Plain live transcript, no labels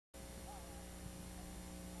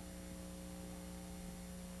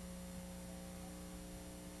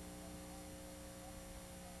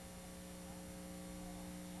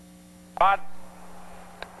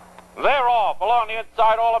They're off. Along the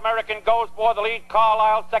inside, All-American goes for the lead.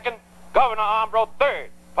 Carlisle second. Governor Ambro third.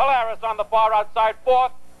 Polaris on the far outside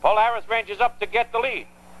fourth. Polaris ranges up to get the lead.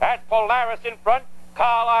 That's Polaris in front.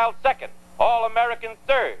 Carlisle second. All-American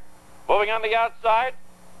third. Moving on the outside,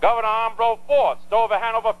 Governor Ambro fourth. Stover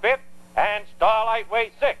Hanover fifth. And Starlight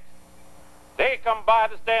Way sixth. They come by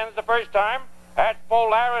the stands the first time. That's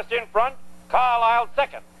Polaris in front. Carlisle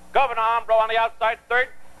second. Governor Ambro on the outside third.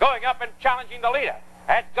 Going up and challenging the leader.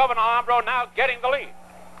 That's Governor Ambro now getting the lead.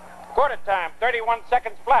 Quarter time, 31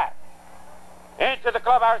 seconds flat. Into the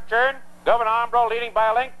clubhouse turn. Governor Ambro leading by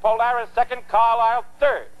a length. Polaris second. Carlisle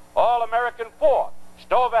third. All-American fourth.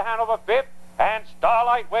 Stover Hanover fifth. And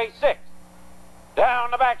Starlight Way sixth.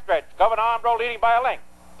 Down the backstretch. Governor Ambro leading by a length.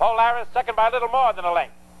 Polaris second by a little more than a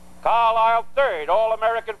length. Carlisle third.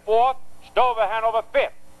 All-American fourth. Stover Hanover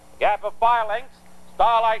fifth. Gap of 5 lengths.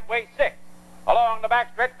 Starlight Way sixth. Along the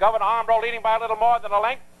backstretch, Governor Ambro leading by a little more than a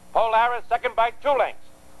length. Polaris second by 2 lengths.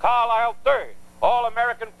 Carlisle third.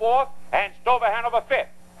 All-American fourth. And Stover Hanover fifth.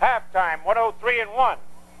 Halftime, 103-1.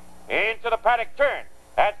 Into the paddock turn.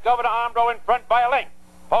 That's Governor Ambro in front by a length.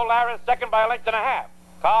 Polaris second by a length and a half.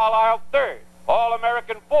 Carlisle third.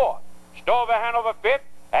 All-American fourth. Stover Hanover fifth.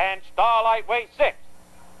 And Starlight Way sixth.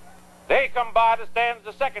 They come by the stands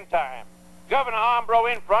the second time. Governor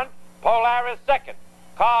Ambro in front. Polaris second.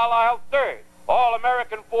 Carlisle third.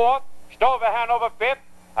 All-American fourth. Stover Hanover fifth.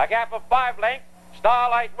 A gap of 5 lengths.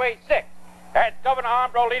 Starlight Way sixth. That's Governor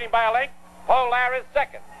Ambro leading by a length. Polaris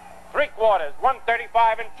second. 3/4,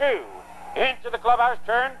 135-2. Into the clubhouse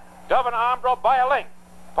turn. Governor Ambro by a length.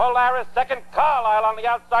 Polaris second. Carlisle on the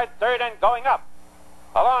outside third and going up.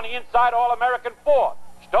 Along the inside, All-American fourth.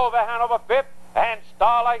 Stover Hanover fifth. And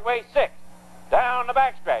Starlight Way sixth. Down the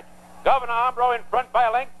backstretch. Governor Ambro in front by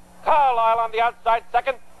a length. Carlisle on the outside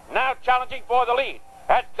second. Now challenging for the lead.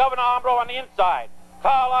 That's Governor Ambro on the inside.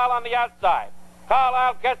 Carlisle on the outside.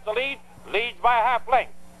 Carlisle gets the lead. Leads by a half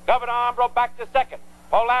length. Governor Ambro back to second.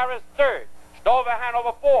 Polaris third. Stover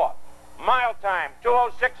Hanover fourth. Mile time,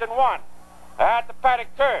 2:06-1. At the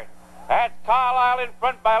paddock turn. That's Carlisle in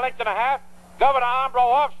front by a length and a half. Governor Ambro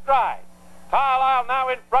off stride. Carlisle now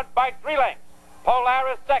in front by 3 lengths.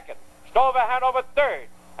 Polaris second. Stover Hanover third.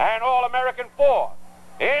 And All-American fourth.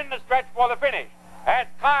 In the stretch for the finish. That's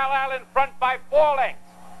Carlisle in front by 4 lengths.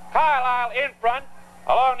 Carlisle in front.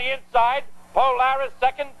 Along the inside, Polaris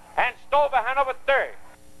second. And Stover Hanover third.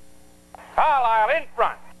 Carlisle in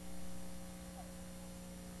front.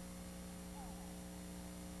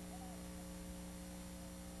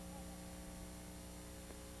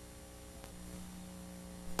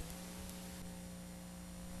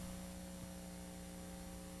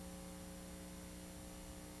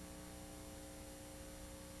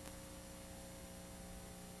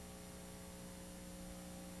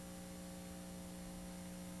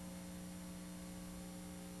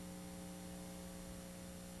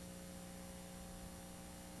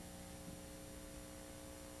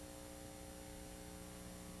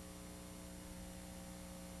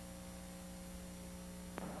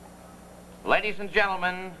 Ladies and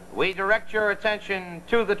gentlemen, we direct your attention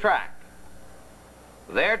to the track.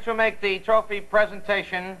 There to make the trophy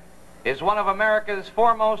presentation is one of America's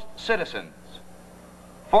foremost citizens,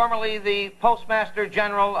 formerly the Postmaster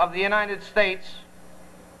General of the United States,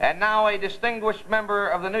 and now a distinguished member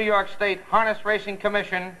of the New York State Harness Racing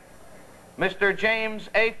Commission, Mr. James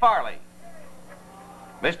A. Farley.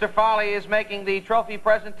 Mr. Farley is making the trophy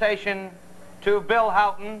presentation to Bill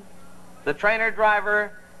Haughton, the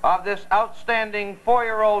trainer-driver of this outstanding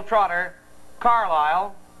 4-year-old trotter,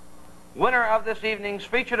 Carlisle, winner of this evening's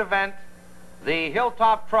featured event, the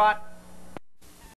Hilltop Trot